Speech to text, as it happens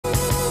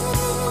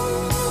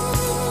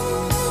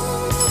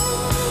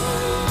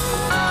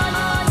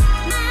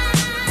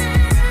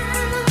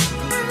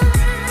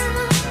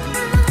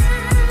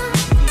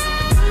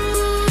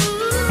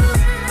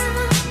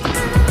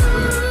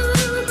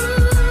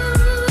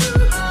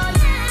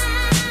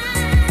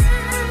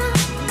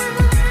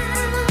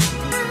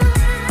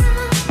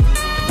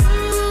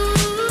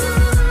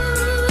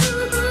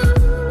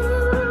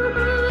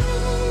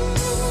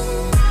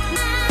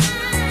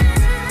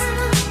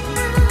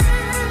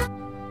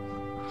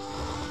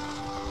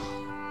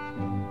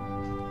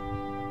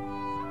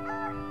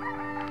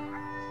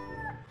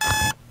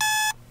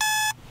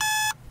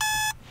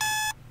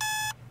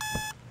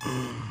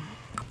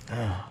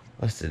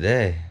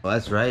today? Well,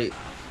 that's right.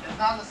 It's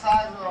not the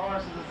size of the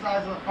horse, it's the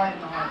size of the fight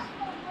in the horse.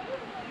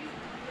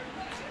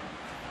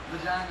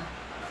 Vagina.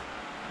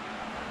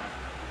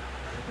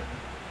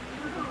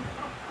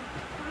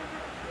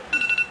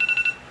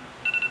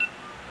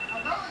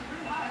 I'm not like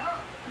pretty high up.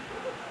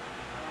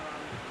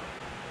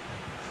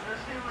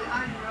 There's people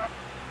behind you, bro.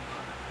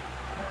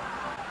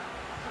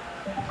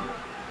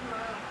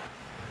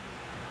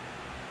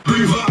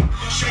 Breathe up,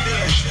 shake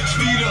that,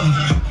 speed up,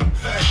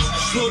 fast,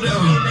 slow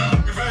down,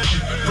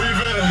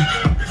 breathe in,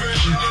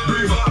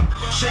 breathe up,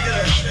 shake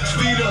that,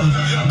 speed up,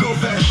 go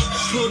fast,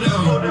 slow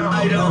down,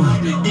 lie down,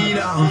 eat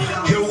out,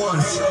 hit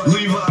once,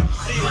 leave up,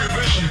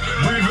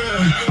 breathe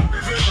in,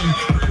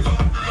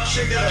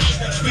 shake that,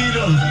 speed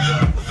up,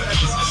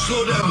 fast,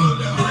 slow down,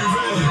 breathe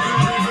in,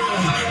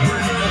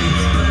 breathe in.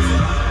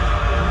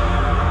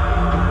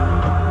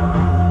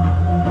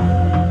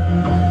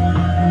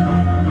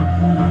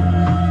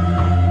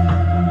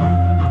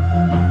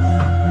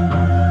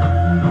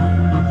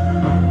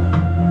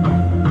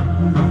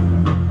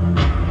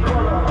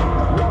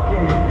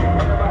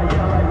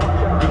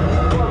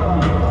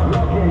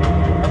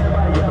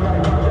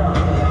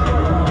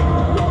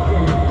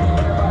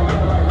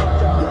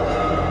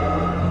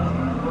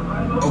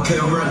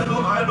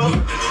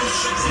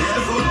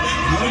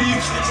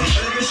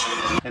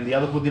 And the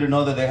other food didn't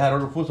know that they had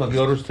ordered food, so he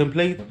orders 10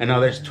 plates, and now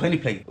there's 20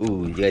 plates.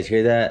 Ooh, you guys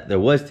hear that? There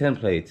was 10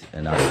 plates,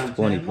 and now there's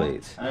 20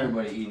 plates.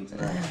 Everybody eating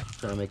tonight.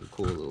 Trying to make a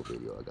cool little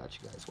video. I got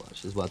you guys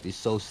watch. It's about to be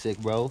so sick,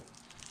 bro.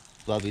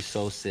 It's about to be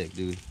so sick,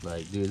 dude.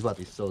 Like, dude, it's about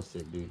to be so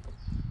sick, dude.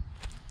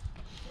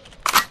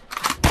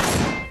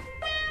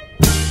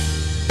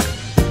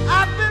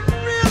 I've been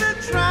really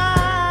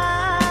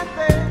trying,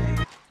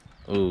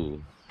 baby.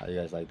 Ooh. How do you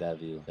guys like that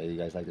view? Hey, you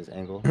guys like this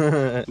angle?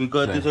 We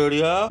got this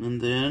already out, and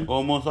then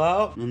almost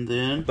out, and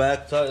then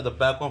back side, the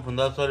back one from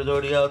that side is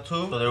already out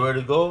too. So they're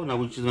ready to go. Now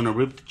we're just gonna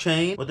rip the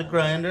chain with the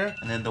grinder,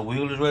 and then the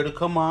wheel is ready to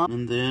come out,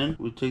 and then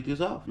we take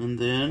this out, and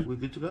then we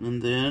good to go,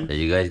 and then There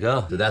you guys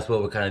go. So that's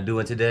what we're kind of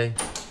doing today.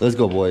 Let's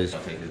go, boys.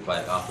 I'll take this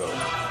bike off road.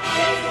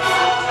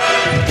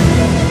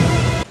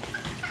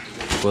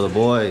 For the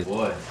boys.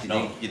 Boy,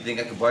 you think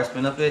I could bar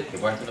spin up it?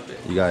 Bar spin up it.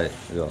 You got it.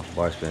 Here you go.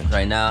 Bar spin.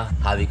 Right now,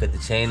 Javi cut the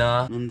chain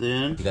off. And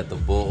then You got the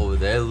bolt over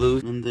there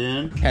loose. and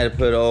then Had to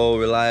put old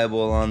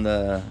reliable on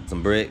the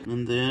some brick.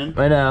 and then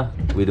Right now,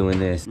 we doing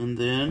this. and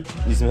then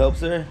Need some help,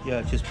 sir?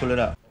 yeah, just pull it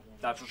out.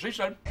 That's what she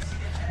said.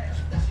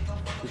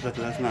 Just like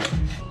that's not.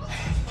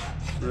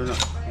 Pull it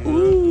out.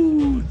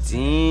 Ooh,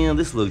 damn,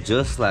 this look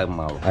just like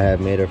my. I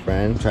have made a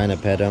friend trying to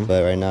pet him,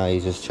 but right now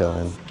he's just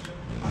chilling.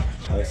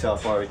 Let's see how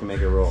far we can make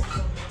it roll.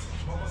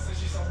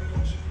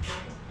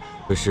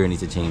 For sure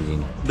needs a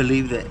changing.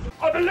 Believe that.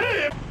 I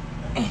believe.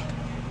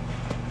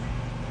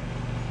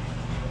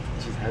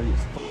 She's heavy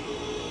as fuck.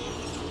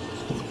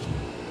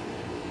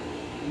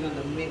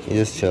 He's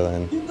just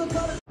chilling.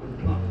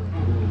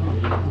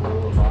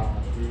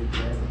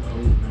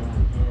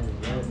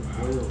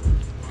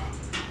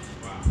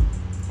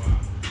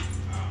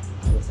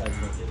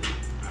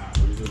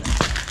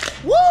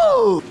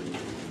 Woo!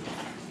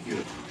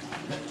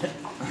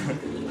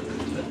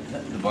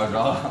 The bar's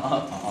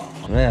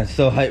off. Man,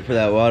 so hyped for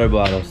that water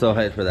bottle. So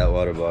hyped for that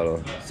water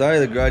bottle. Sorry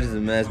the garage is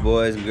a mess,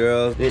 boys and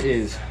girls. It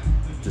is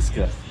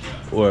disgusting.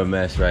 We're a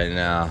mess right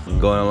now.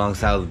 Going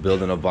alongside with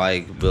building a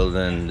bike,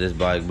 building this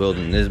bike,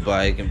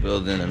 and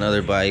building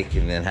another bike,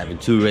 and then having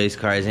 2 race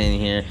cars in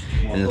here,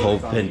 and the whole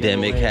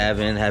pandemic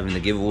having the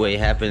giveaway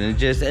happen, and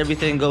just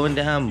everything going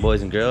down,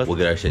 boys and girls. We'll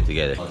get our shit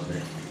together.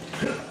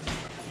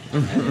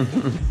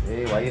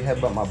 Hey, why you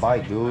headbutt my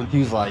bike, dude? He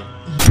was like,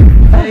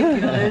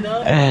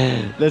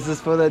 this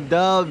is for the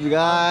dub,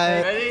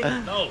 guys. Ready?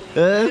 No.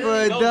 This is for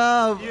the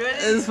dub.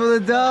 This is for the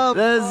dub.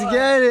 Let's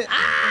get it.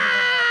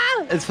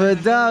 Ah! It's for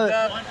the dub.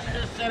 Why don't you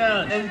just sit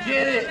down and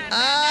get it?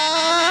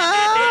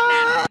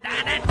 Ah!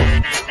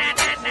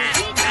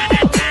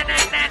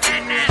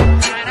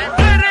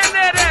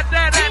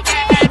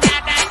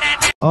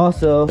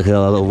 Also, look at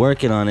all the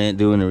working on it,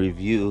 doing a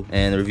review,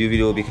 and the review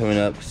video will be coming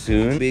up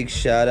soon. Big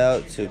shout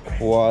out to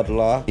Quad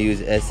Lock.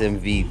 Use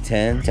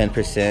SMV10,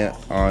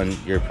 10% on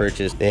your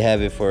purchase. They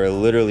have it for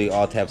literally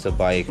all types of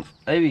bike.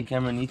 Baby,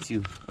 camera needs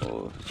you.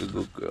 Oh, such a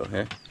good girl,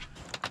 huh?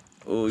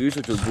 Oh, you're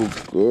such a good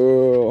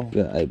girl.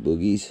 You got eye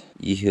boogies.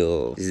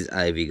 Yo, this is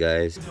Ivy,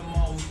 guys.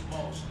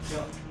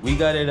 We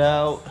got it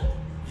out.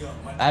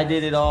 I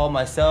did it all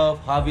myself.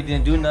 Javi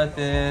didn't do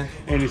nothing.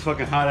 And he's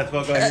fucking hot as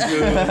fuck on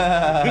YouTube.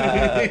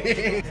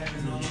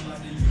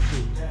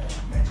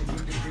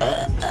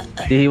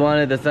 He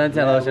wanted the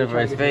suntan lotion for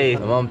his face.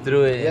 My mom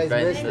threw it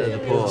right into the It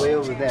was pool. way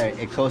over there.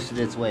 It coasted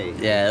its way.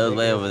 Yeah, it was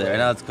way over there.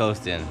 Now it's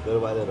coasting.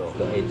 Little by little.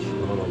 The H.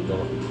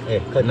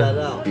 Hey, cut that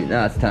out.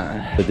 Now it's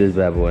time. Put this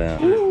bad boy on.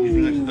 You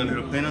think I should do a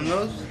little paint on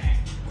those?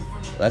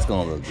 That's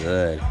gonna look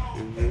good.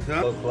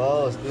 So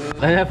close, dude.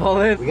 Let that fall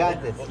in. We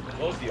got this.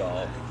 Close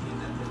y'all.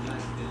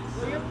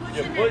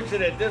 You're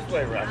pushing it this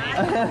way, Rocky.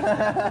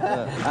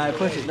 Alright,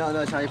 push it.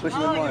 No, Charlie, push it a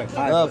little more.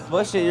 No,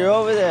 push it. You're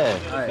over there.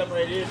 Come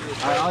right in.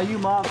 Alright, all you,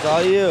 Mom. It's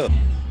all you.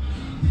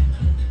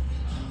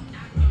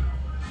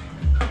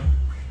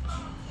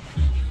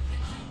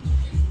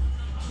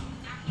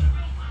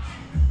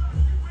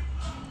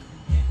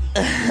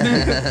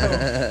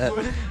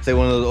 It's like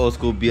one of those old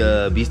school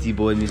Beastie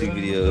Boy music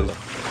videos.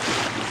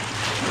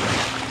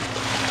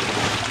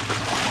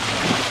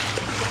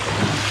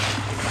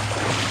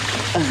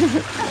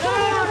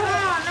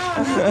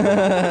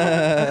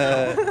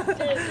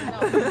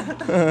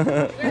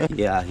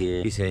 Yeah, out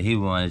here. He said he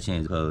wanted to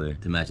change the color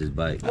to match his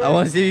bike. I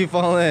want to see you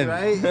fall in.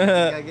 Right? You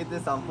gotta get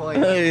this on point.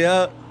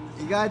 Yeah.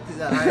 You got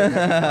this. All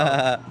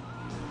right,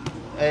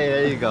 hey,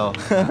 there you go. On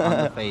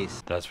the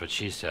face. That's what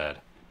she said.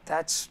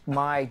 That's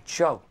my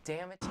joke,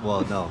 damn it.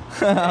 Well, no.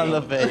 On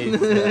the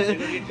face.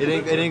 It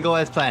didn't go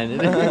as planned.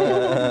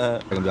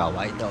 We're gonna be all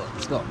white though.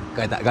 Let's go.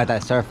 Got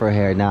that surfer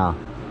hair now.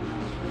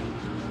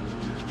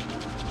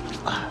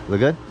 Look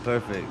good?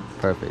 Perfect.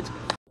 Perfect.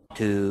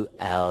 2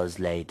 hours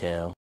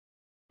later.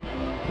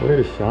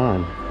 Where's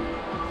Sean?